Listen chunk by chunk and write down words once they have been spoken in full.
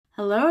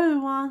Hello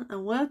everyone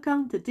and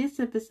welcome to this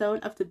episode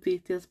of the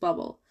BTS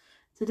Bubble.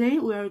 Today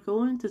we are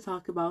going to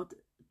talk about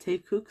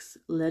TAEKOOK's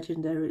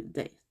legendary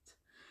date.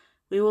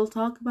 We will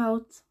talk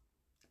about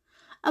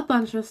a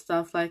bunch of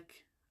stuff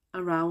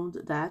around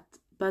that,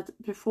 but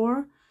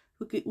before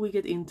we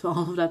get into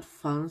all of that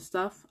fun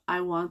stuff,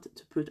 I want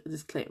to put a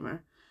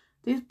disclaimer.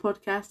 This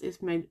podcast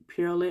is made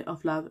purely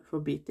of love for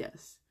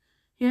BTS.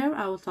 Here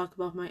I will talk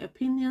about my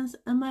opinions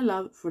and my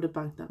love for the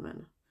Bangtan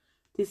Men.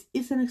 This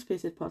is an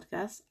explicit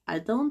podcast. I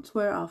don't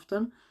swear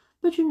often,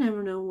 but you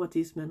never know what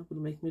these men will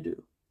make me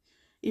do.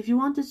 If you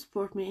want to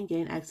support me and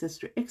gain access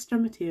to extra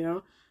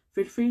material,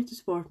 feel free to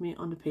support me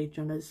on the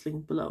Patreon that is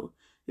linked below.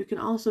 You can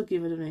also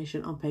give a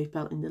donation on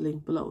PayPal in the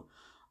link below.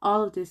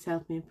 All of this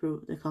helps me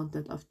improve the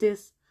content of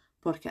this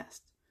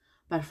podcast.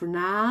 But for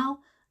now,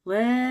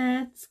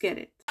 let's get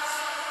it.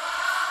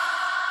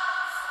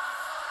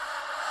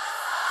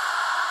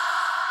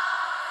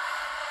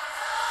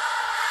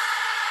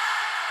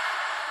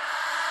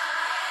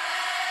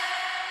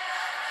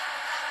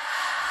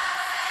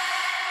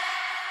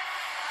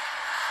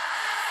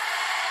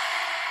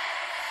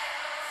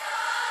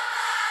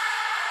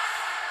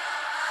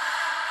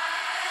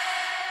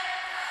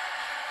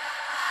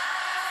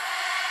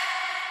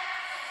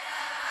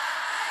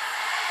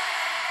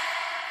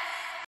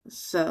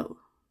 So,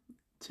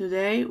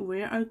 today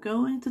we are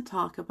going to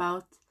talk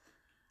about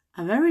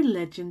a very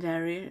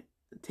legendary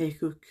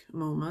TAEKOOK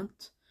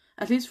moment.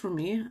 At least for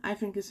me, I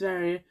think it's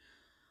very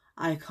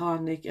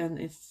iconic and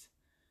it's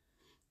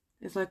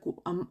like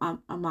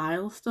a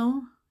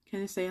milestone.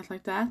 Can you say it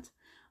like that?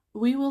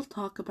 We will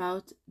talk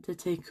about the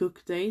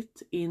TAEKOOK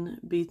date in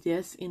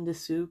BTS in the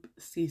Soup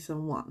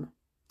Season 1.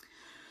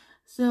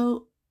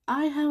 So,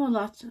 I have a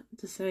lot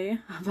to say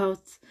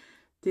about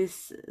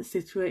this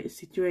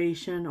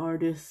situation or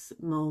this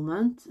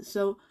moment.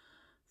 So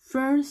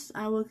first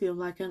I will give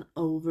an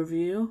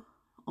overview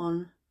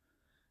on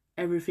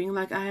everything.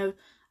 I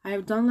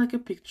have done a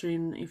picture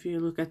in, if you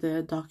look at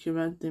the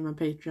document in my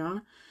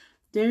Patreon,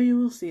 there you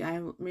will see I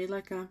made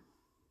a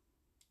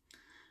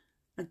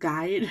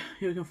guide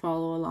you can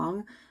follow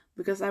along,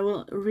 because I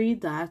will read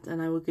that and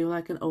I will give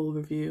an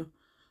overview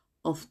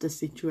of the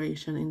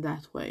situation in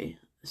that way.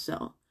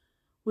 So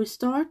we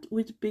start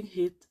with Big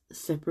Hit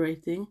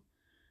separating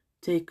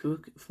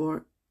TAEKOOK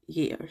for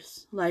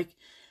years.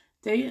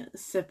 They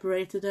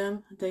separated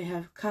them, they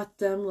have cut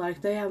them,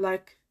 they have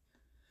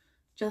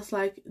just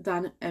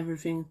done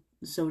everything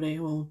so they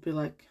won't be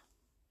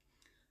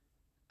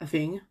a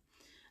thing.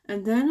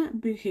 And then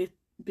Big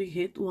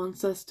Hit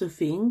wants us to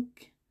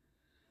think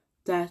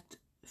that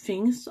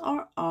things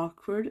are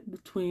awkward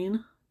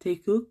between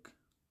TAEKOOK,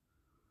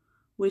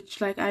 which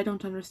I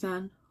don't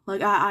understand.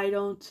 I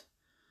don't.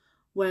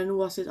 When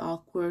was it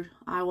awkward?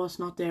 I was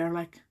not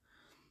there.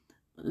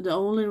 The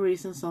only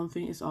reason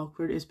something is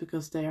awkward is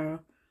because they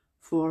are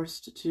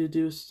forced to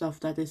do stuff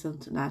that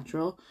isn't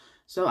natural.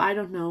 So I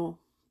don't know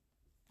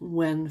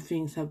when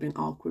things have been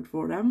awkward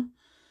for them.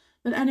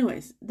 But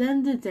anyways,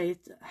 then the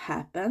date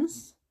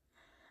happens.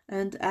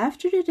 And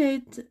after the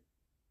date,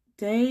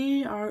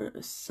 they are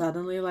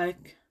suddenly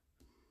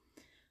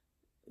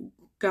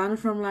gone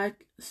from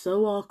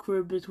so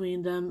awkward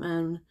between them,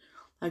 and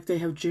they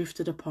have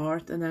drifted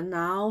apart. And then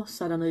now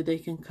suddenly they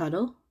can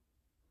cuddle.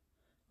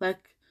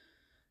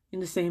 In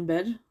the same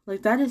bed.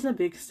 That is a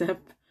big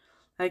step.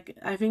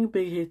 I think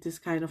Big Hit is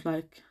kind of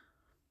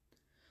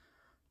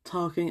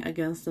talking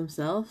against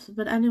themselves.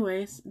 But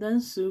anyways,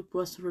 then Soup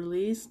was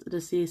released, the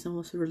season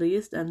was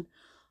released, and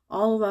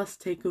all of us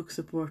TAEKOOK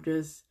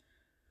supporters,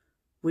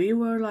 we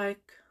were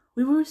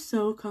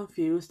so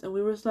confused, and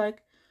we were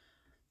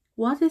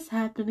what is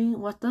happening?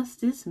 What does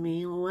this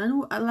mean?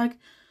 When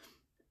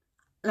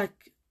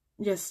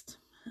just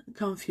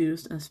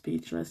confused and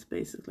speechless,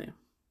 basically.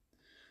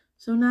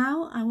 So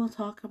now I will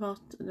talk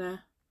about the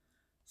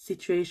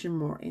situation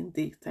more in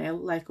detail,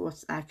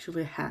 what's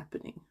actually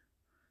happening.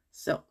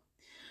 So,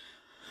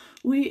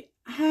 we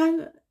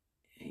have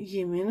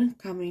Jimin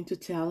coming to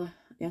tell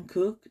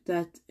Jungkook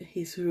that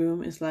his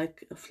room is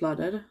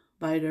flooded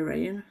by the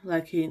rain,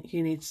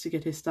 he needs to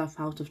get his stuff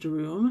out of the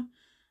room.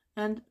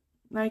 And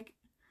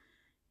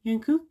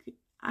Jungkook,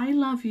 I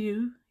love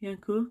you,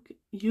 Jungkook.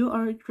 You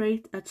are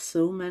great at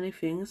so many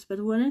things, but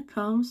when it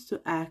comes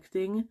to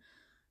acting,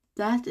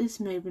 that is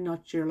maybe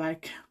not your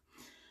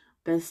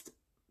best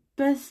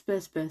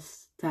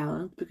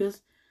talent,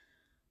 because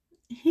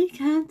he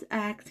can't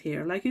act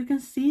here. You can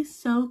see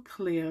so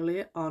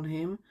clearly on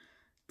him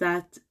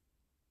that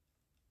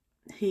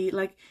he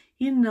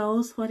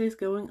knows what is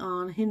going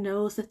on. He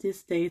knows that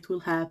this date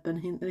will happen.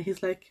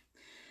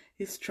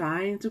 He's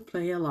trying to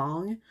play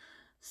along.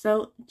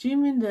 So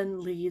Jimin then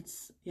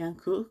leads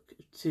Jungkook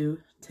to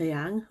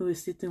Taeyang, who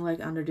is sitting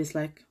under this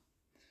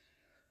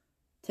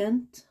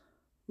tent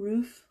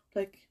roof.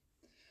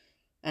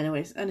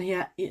 Anyways, and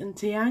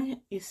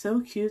Taeyang is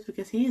so cute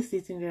because he is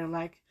sitting there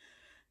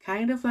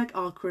kind of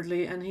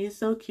awkwardly, and he's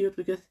so cute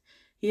because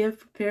he have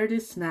prepared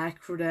his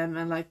snack for them,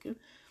 and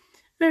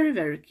very,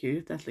 very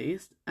cute at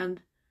least.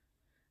 And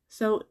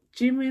so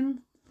Jimin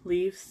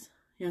leaves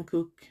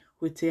Jungkook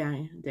with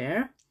Taeyang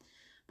there,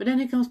 But then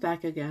he comes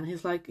back again.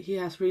 He's like, he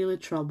has really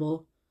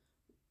trouble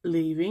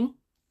leaving.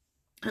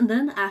 And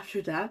then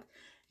after that,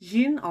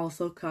 Jin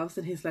also comes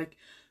and he's like,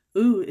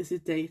 ooh, is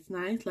it date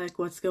night? Like,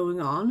 what's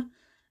going on?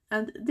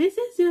 And this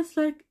is just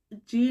like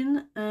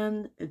Jin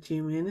and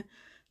Jimin.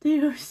 They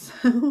are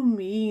so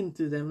mean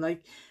to them.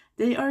 Like,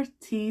 they are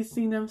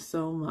teasing them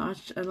so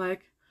much. And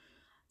like,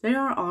 they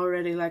are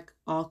already like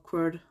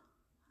awkward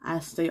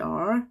as they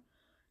are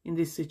in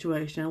this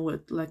situation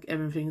with like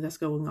everything that's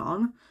going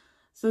on.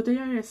 So they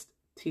are just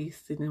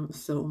teasing them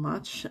so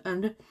much.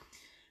 And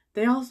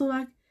they also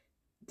like,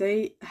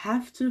 they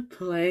have to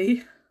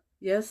play,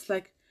 yes,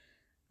 like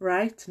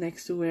right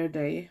next to where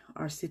they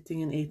are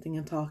sitting and eating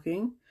and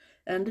talking.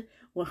 And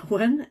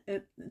when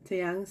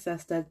Taeyang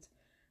says that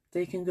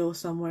they can go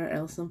somewhere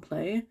else and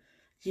play,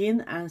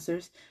 Jin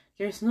answers,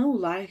 there's no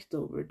light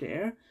over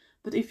there.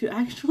 But if you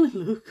actually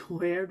look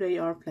where they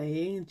are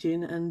playing,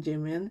 Jin and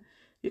Jimin,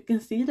 you can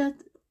see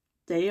that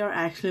they are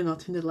actually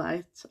not in the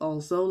light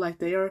also. Like,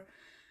 they are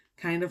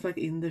kind of like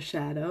in the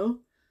shadow.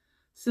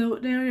 So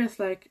they're just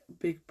like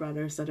big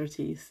brothers that are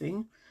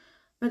teasing.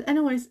 But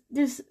anyways,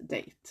 this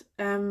date.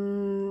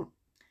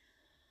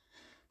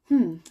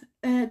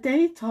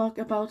 They talk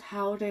about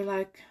how they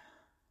like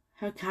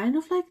have kind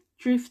of like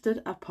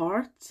drifted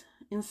apart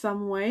in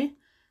some way,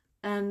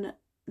 and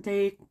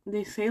they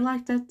say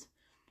like that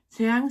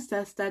Taeyang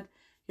says that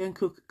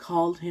Jungkook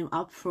called him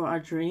up for a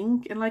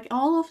drink, and like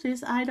all of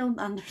this I don't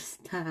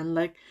understand.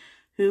 Like,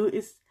 who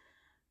is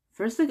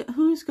first, like,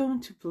 who is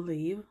going to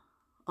believe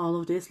all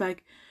of this?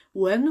 Like,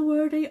 when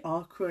were they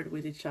awkward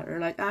with each other?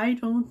 Like, I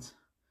don't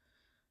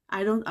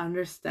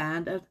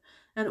understand it.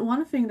 And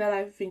one thing that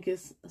I think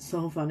is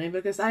so funny,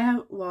 because I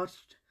have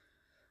watched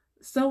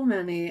so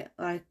many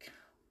like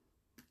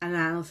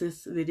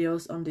analysis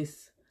videos on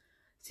this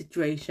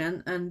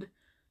situation, and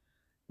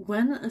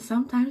when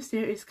sometimes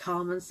there is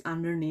comments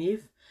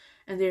underneath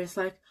and there's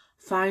like,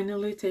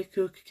 finally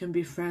TAEKOOK can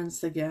be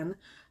friends again,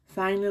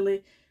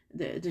 finally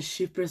the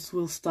shippers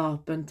will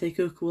stop and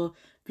TAEKOOK will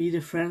be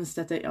the friends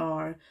that they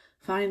are,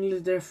 finally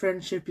their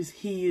friendship is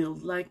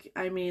healed. Like,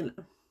 I mean,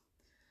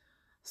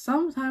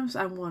 sometimes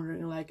I'm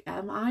wondering, like,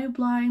 am I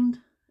blind?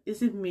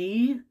 Is it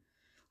me?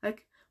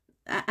 Like,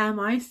 am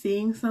I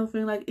seeing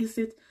something? Like, is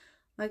it,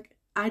 like,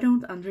 I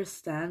don't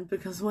understand,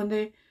 because when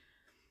they,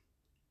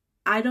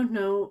 I don't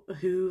know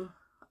who,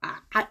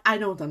 I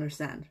don't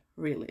understand,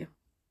 really.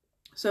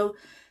 So,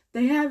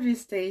 they have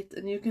this date,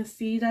 and you can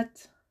see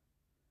that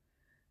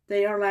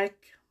they are, like,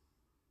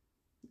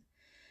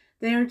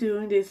 they are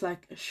doing this,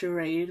 like,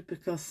 charade,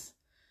 because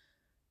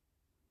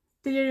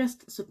they are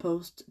just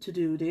supposed to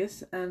do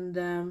this, and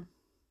then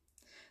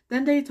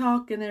they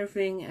talk and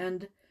everything,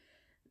 and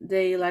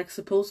they like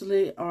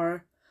supposedly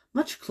are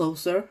much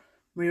closer,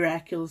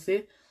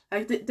 miraculously.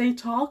 Like, they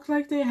talk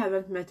like they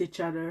haven't met each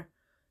other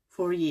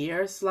for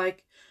years.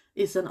 Like,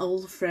 it's an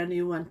old friend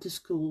you went to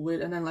school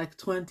with, and then like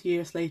 20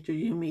 years later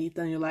you meet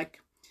and you're like,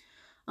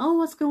 oh,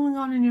 what's going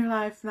on in your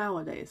life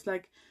nowadays?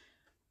 Like,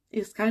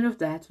 it's kind of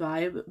that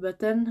vibe. But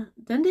then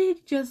they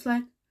just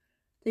like,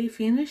 they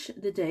finish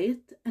the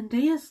date and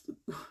they just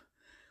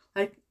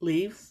like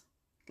leaves.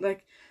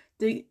 Like,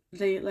 they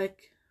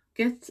like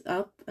get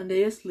up and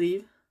they just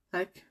leave,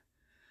 like,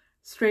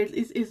 straight.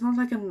 It's not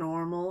like a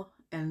normal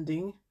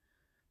ending,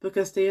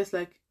 because they just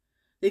like,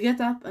 they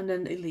get up and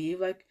then they leave.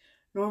 Like,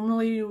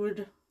 normally you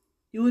would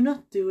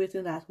not do it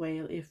in that way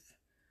if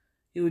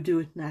you would do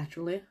it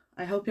naturally.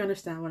 I hope you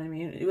understand what I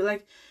mean. It would,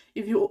 like,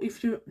 if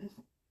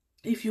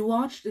you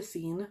watch the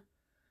scene,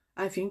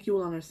 I think you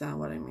will understand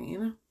what I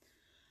mean.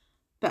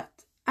 But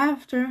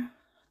after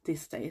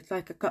this date,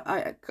 like,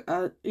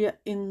 yeah,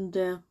 in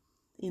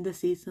the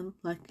season,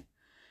 like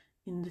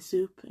in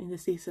the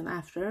season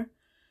after,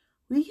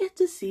 we get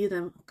to see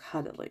them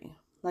cuddling,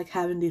 like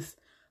having these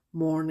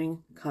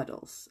morning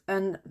cuddles.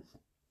 And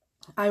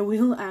I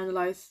will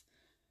analyze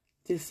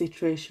this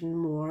situation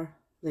more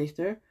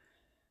later,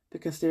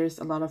 because there's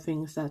a lot of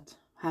things that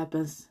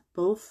happens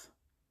both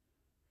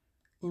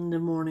in the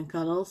morning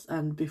cuddles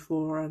and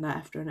before and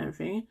after and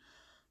everything.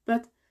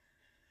 But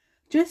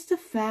just the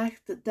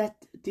fact that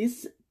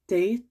this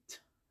date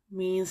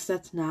means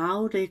that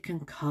now they can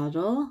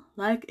cuddle,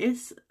 like,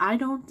 I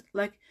don't,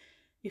 like,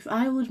 if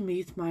I would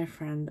meet my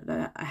friend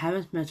that I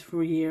haven't met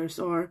for years,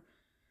 or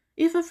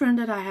if a friend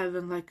that I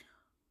haven't, like,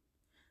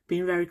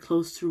 been very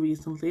close to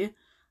recently,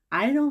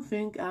 I don't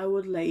think I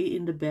would lay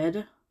in the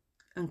bed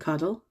and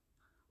cuddle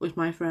with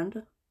my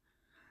friend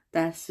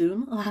that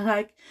soon.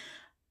 Like,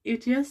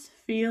 it just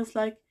feels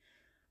like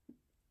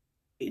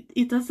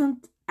it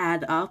doesn't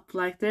add up.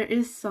 Like, there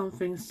is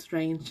something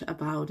strange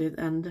about it,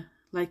 and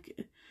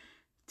like,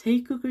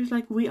 TAEKOOKers,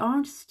 like, we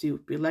aren't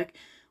stupid. Like,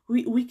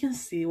 we can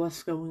see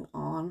what's going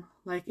on.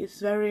 Like, it's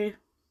very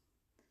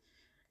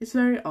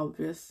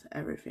obvious,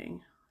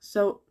 everything.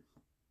 So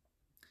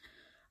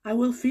I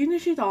will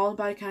finish it all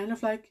by kind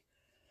of like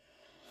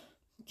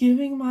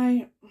giving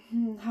my,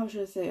 how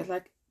should I say it,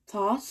 like,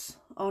 thoughts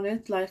on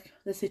it, like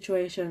the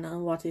situation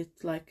and what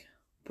it like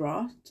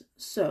brought.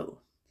 So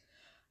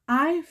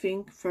I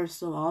think,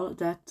 first of all,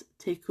 that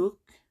TAEKOOK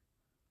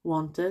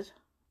wanted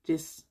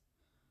this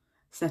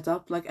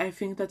setup. Like, I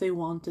think that they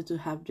wanted to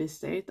have this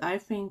date. I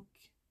think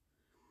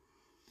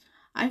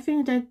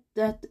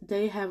that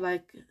they have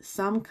like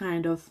some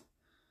kind of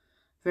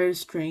very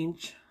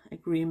strange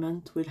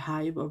agreement with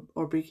Hybe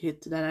or Big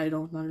Hit that I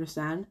don't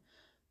understand.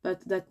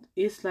 But that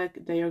is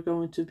like they are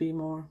going to be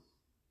more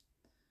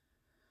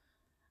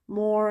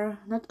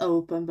not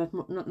open, but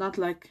not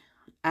like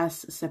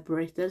as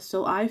separated.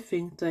 So I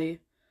think they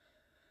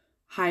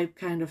Hype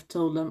kind of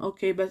told them,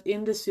 okay, but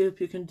in the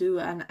soup you can do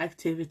an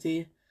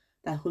activity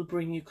that will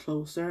bring you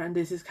closer, and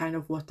this is kind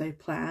of what they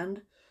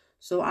planned.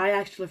 So I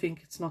actually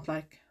think it's not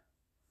like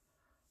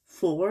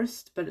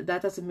forced, but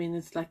that doesn't mean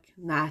it's like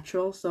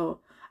natural.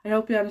 So I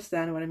hope you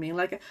understand what I mean.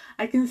 Like,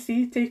 I can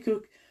see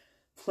TAEKOOK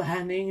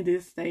planning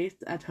this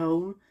date at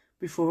home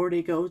before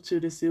they go to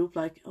the soup.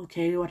 Like,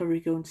 okay, what are we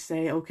going to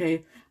say?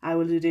 Okay, I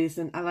will do this,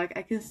 and I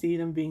can see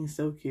them being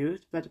so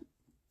cute. But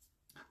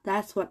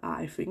that's what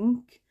I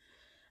think.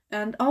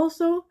 And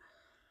also,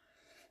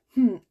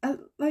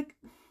 like,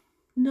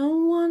 no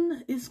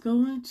one is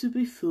going to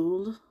be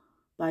fooled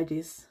by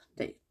this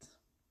date.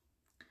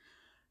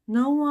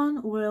 No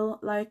one will,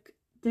 like,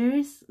 there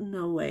is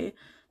no way,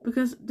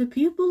 because the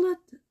people that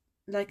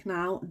like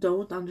now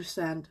don't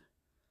understand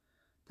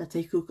that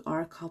TAEKOOK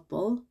are a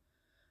couple,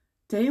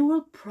 they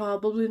will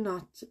probably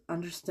not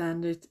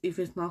understand it if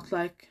it's not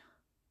like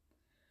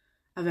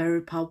a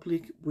very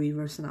public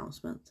Weavers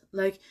announcement.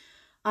 Like,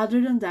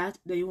 other than that,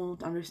 they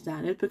won't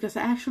understand it, because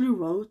I actually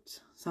wrote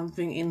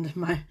something in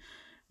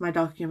my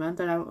document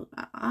that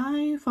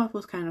I thought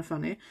was kind of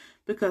funny,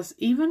 because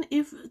even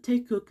if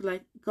TAEKOOK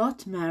like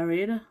got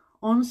married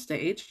on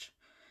stage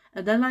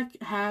and then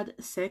like had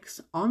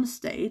sex on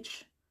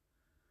stage,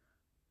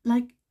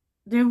 like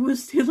there will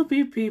still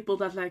be people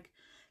that like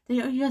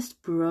they are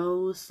just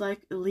bros,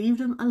 like leave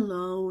them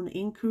alone.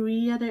 In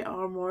Korea they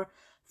are more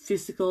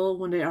physical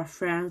when they are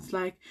friends,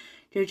 like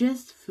they're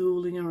just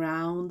fooling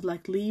around,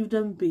 like leave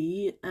them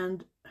be.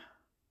 And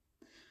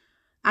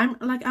I'm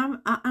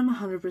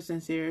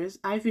 100% serious.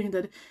 I think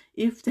that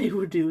if they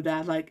would do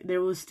that, like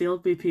there will still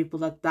be people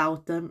that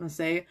doubt them and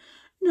say,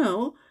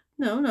 no,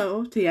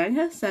 no, Tiang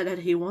has said that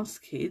he wants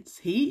kids.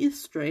 He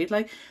is straight.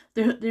 Like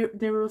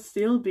there will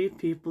still be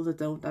people that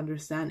don't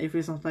understand if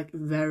it's not like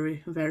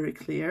very, very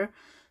clear.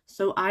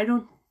 So I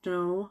don't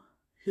know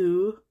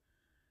who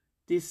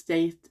this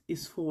date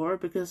is for,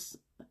 because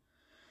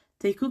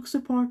TAEKOOK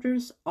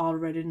supporters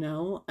already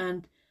know,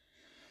 and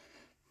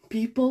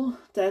people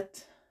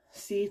that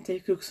see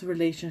TAEKOOK's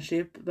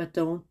relationship but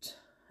don't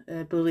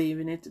believe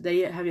in it, they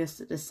have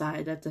just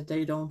decided that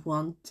they don't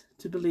want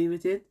to believe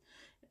in it.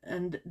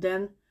 And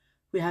then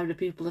we have the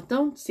people that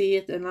don't see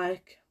it, and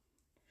like,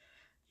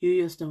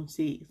 you just don't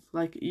see it.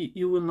 Like,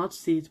 you will not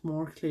see it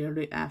more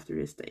clearly after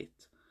this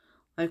date.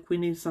 Like, we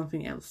need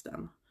something else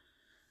then.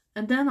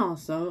 And then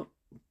also,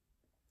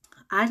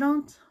 I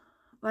don't,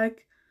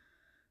 like,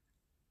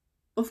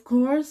 of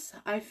course,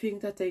 I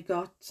think that they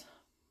got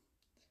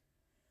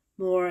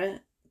more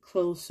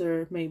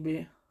closer,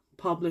 maybe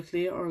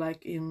publicly or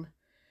like in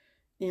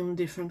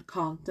different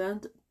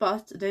content,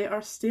 but they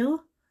are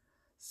still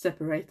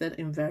separated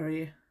in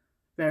very,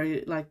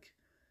 very like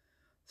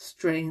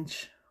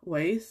strange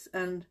ways,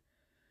 and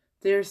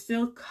they're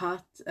still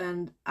cut.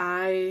 And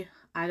I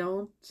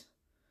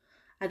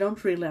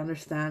don't really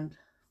understand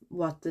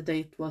what the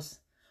date was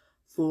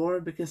for,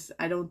 because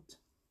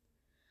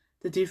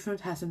the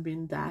difference hasn't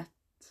been that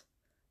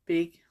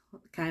big,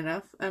 kind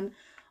of. And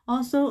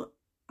also,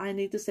 I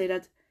need to say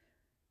that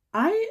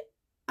I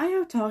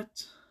have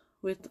talked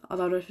with a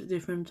lot of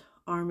different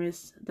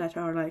armies that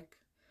are like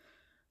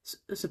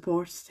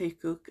supports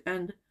TAEKOOK,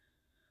 and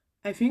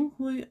I think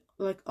we,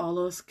 like, all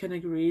of us can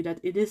agree that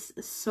it is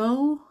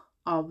so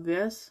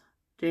obvious,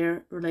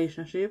 their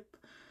relationship.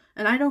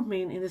 And I don't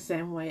mean in the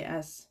same way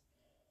as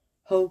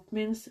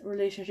Hopemin's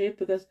relationship,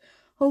 because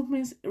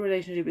Hopemin's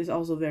relationship is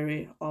also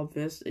very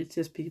obvious. It's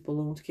just people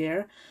don't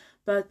care.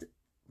 But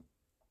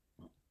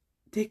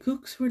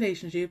TAEKOOK's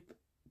relationship,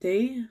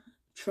 they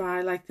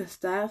try, like the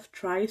staff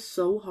tries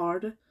so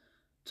hard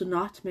to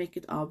not make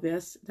it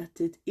obvious that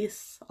it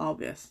is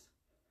obvious.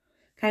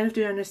 Kind of,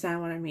 do you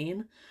understand what I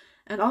mean?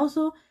 And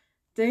also,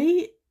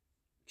 they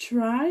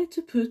try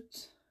to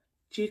put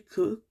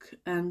Jikook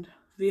and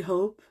We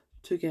Hope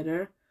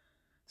together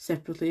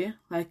separately,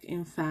 like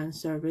in fan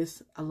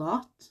service a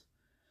lot.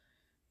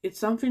 It's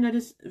something that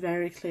is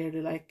very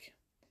clearly like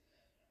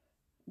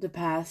the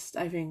past,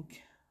 I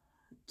think,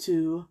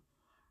 2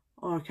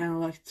 or kind of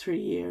like 3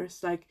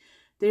 years. Like,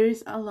 there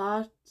is a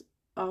lot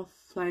of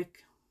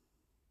like,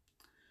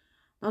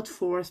 not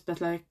force,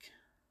 but like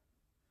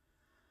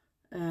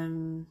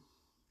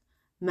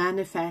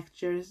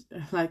manufacturers,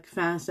 like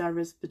fan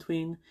service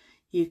between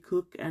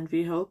Jikook and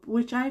We Hope,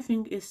 which I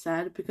think is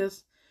sad,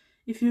 because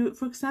if you,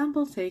 for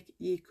example, take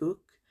Jikook,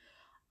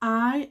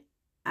 I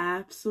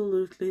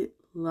absolutely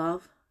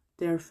love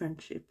their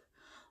friendship.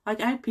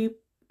 Like, I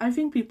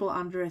think people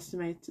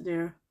underestimate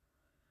their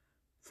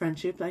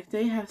friendship. Like,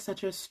 they have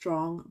such a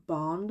strong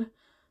bond,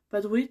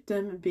 but with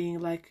them being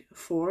like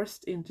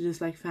forced into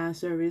this like fan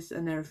service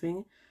and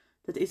everything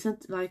that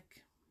isn't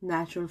like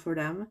natural for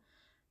them,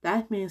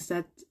 that means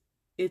that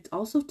it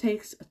also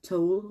takes a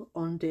toll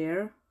on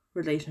their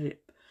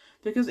relationship.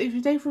 Because if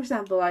you take, for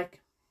example,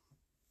 like,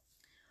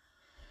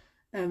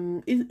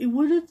 it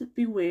wouldn't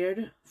be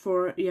weird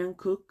for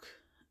Jungkook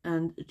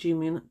and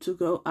Jimin to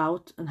go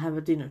out and have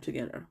a dinner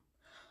together.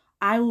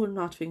 I would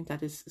not think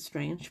that is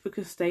strange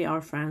because they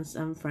are friends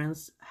and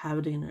friends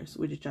have dinners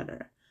with each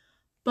other.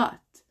 But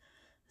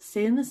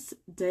since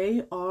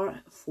they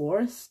are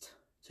forced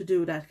to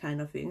do that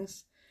kind of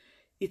things,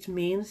 it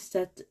means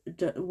that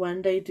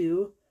when they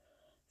do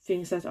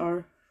things that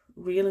are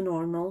really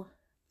normal,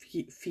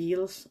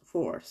 feels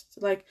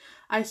forced. Like,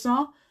 I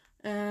saw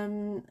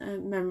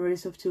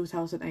memories of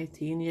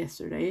 2018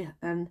 yesterday,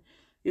 and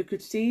you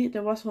could see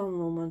there was one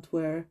moment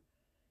where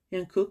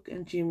Jungkook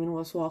and Jimin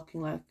was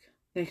walking like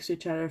next to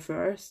each other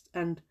first,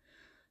 and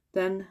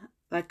then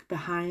like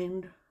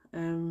behind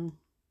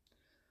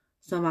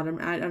some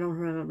other, I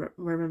don't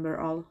remember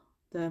all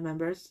the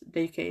members,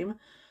 they came,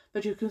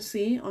 but you can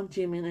see on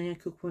Jimin and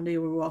Jungkook when they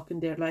were walking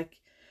there, like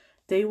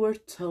they were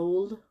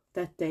told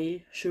that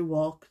they should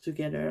walk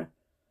together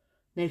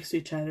next to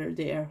each other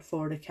there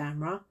for the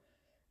camera.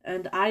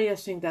 And I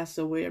just think that's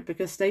so weird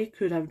because they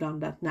could have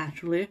done that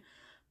naturally,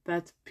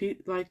 but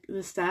like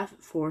the staff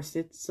forced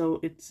it, so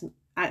it's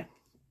I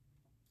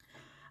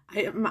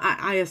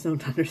just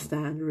don't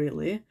understand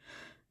really.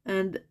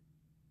 And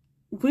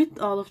with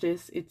all of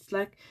this, it's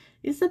like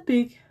it's a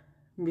big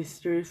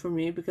mystery for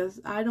me because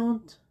I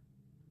don't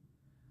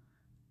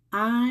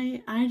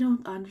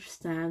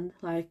understand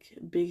like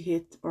Big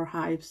Hit or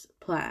Hype's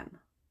plan.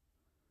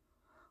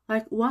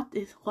 Like what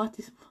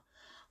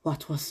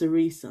was the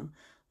reason?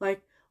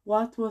 Like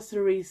what was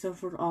the reason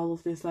for all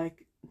of this,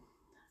 like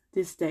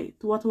this date?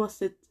 What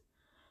was it?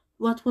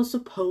 What was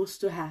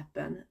supposed to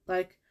happen?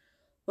 Like,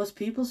 was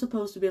people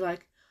supposed to be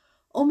like,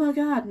 oh my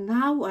god,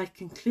 now I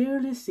can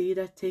clearly see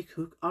that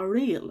TAEKOOK are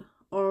real?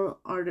 Or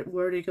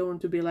were they going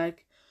to be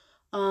like,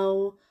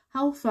 oh,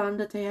 how fun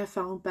that they have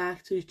found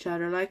back to each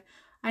other? Like,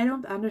 I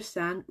don't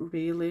understand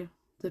really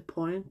the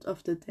point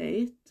of the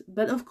date.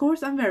 But of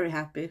course, I'm very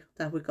happy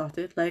that we got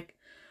it. Like,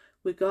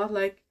 we got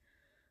like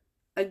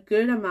a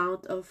good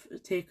amount of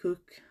TAEKOOK,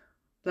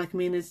 like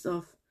minutes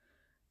of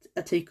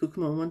a TAEKOOK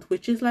moment,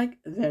 which is like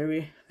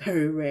very,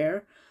 very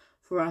rare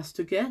for us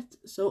to get.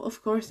 So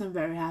of course I'm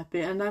very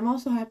happy, and I'm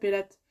also happy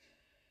that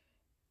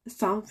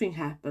something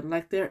happened.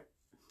 Like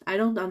I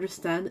don't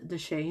understand the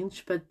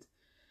change, but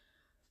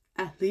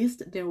at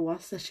least there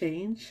was a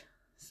change.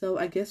 So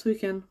I guess we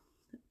can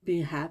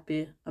be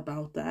happy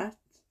about that.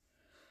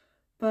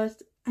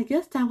 But I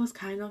guess that was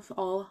kind of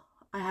all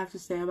I have to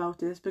say about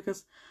this,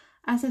 because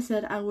as I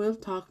said, I will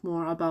talk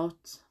more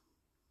about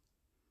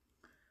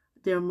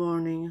their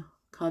morning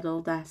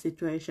cuddle, that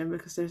situation,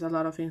 because there's a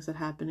lot of things that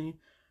happening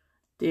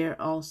there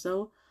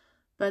also.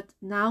 But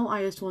now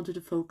I just wanted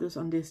to focus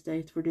on this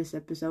date for this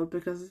episode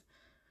because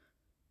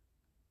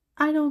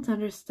I don't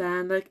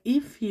understand. Like,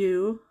 if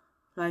you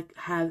like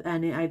have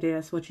any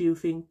ideas what you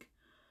think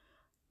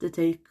the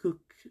TAEKOOK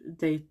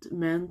date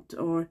meant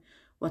or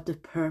what the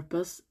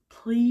purpose,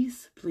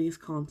 please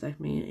contact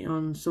me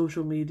on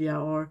social media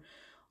or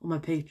on my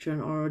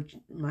Patreon or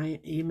my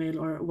email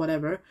or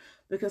whatever,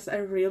 because I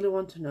really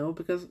want to know,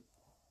 because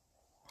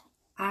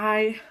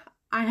I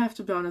have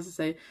to be honest and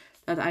say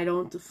that I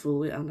don't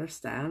fully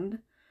understand.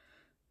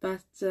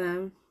 But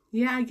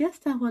yeah, I guess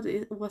that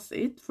was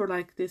it for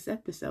like this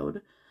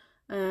episode.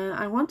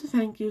 I want to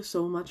thank you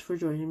so much for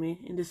joining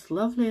me in this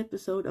lovely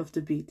episode of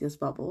the BTS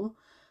Bubble.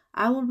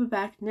 I will be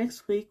back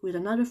next week with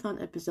another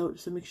fun episode,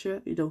 so make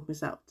sure you don't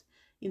miss out.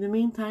 In the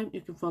meantime,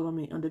 you can follow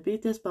me on the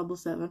BTS Bubble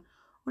 7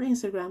 on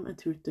Instagram and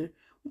Twitter,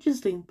 which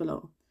is linked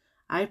below.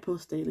 I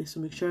post daily,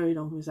 so make sure you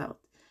don't miss out.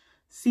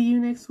 See you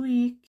next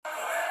week!